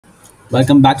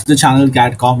Welcome back to the channel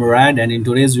Cat Comrade, and in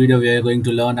today's video we are going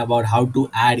to learn about how to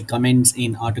add comments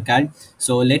in AutoCAD.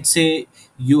 So let's say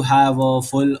you have a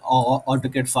full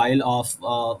AutoCAD file of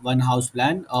one house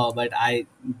plan, but I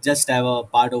just have a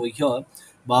part over here.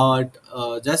 But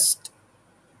just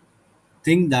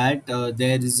think that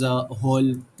there is a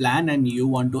whole plan and you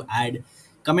want to add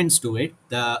comments to it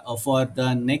for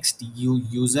the next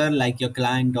user, like your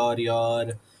client or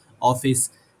your office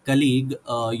colleague.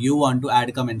 You want to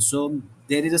add comments, so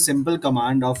there is a simple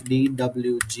command of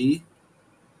dwg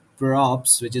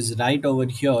props, which is right over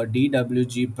here.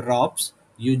 Dwg props,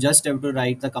 you just have to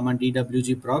write the command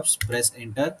dwg props, press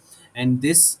enter, and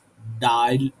this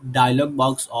dialog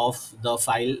box of the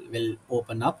file will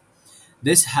open up.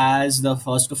 This has the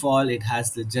first of all, it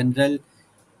has the general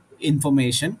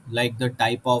information like the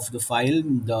type of the file,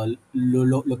 the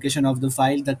location of the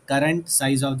file, the current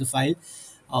size of the file.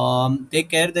 Take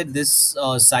care that this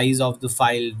size of the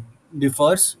file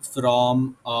differs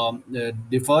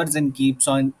and keeps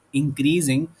on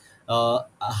increasing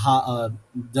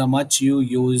the much you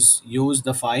use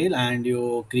the file and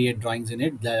you create drawings in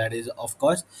it, that is of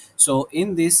course. So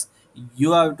in this,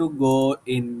 you have to go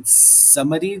in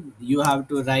summary, you have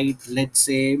to write, let's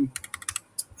say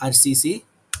rcc.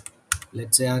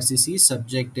 Let's say rcc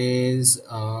subject is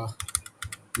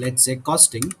let's say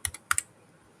costing,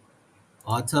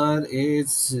 author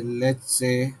is, let's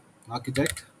say,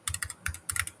 architect,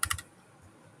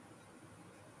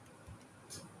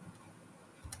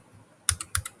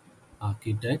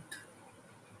 architect.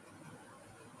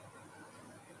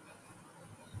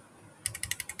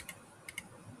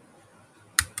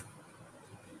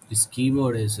 This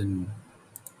keyboard is in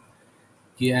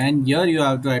key, and here you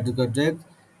have to add the correct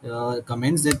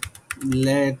comments that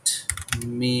let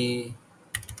me,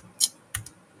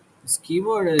 this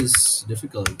keyboard is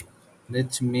difficult,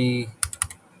 let me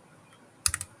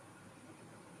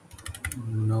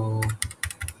know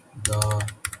the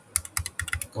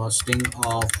costing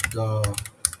of the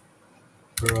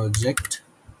project.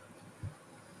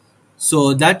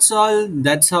 So that's all,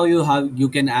 that's how you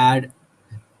can add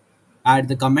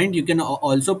the comment. You can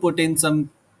also put in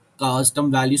some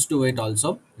custom values to it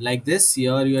also, like this.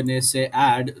 Here you're going to say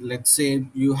add, let's say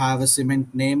you have a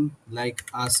cement name like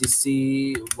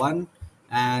rcc1,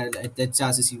 and that's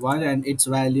rcc1 and its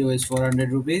value is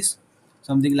 400 rupees,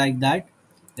 something like that.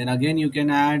 Then again you can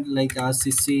add like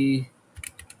rcc2,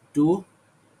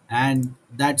 and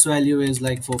that's value is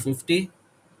like 450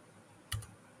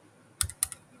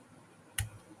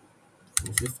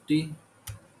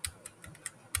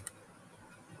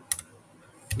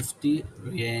 50,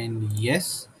 and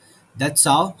yes, that's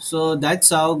how. So that's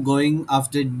how going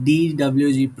after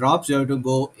dwg props, you have to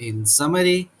go in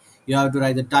summary, you have to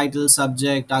write the title,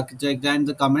 subject, architect, and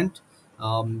the comment.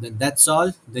 Then that's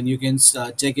all. Then you can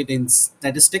check it in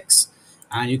statistics,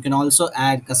 and you can also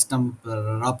add custom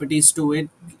properties to it,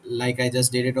 like I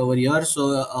just did it over here.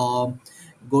 So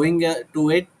going to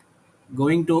it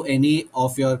going to any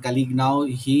of your colleague now,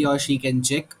 he or she can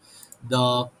check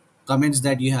the comments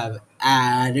that you have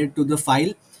added to the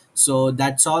file. So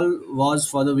that's all was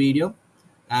for the video,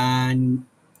 and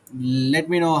let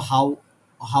me know how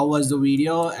was the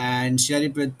video, and share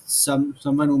it with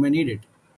someone who may need it.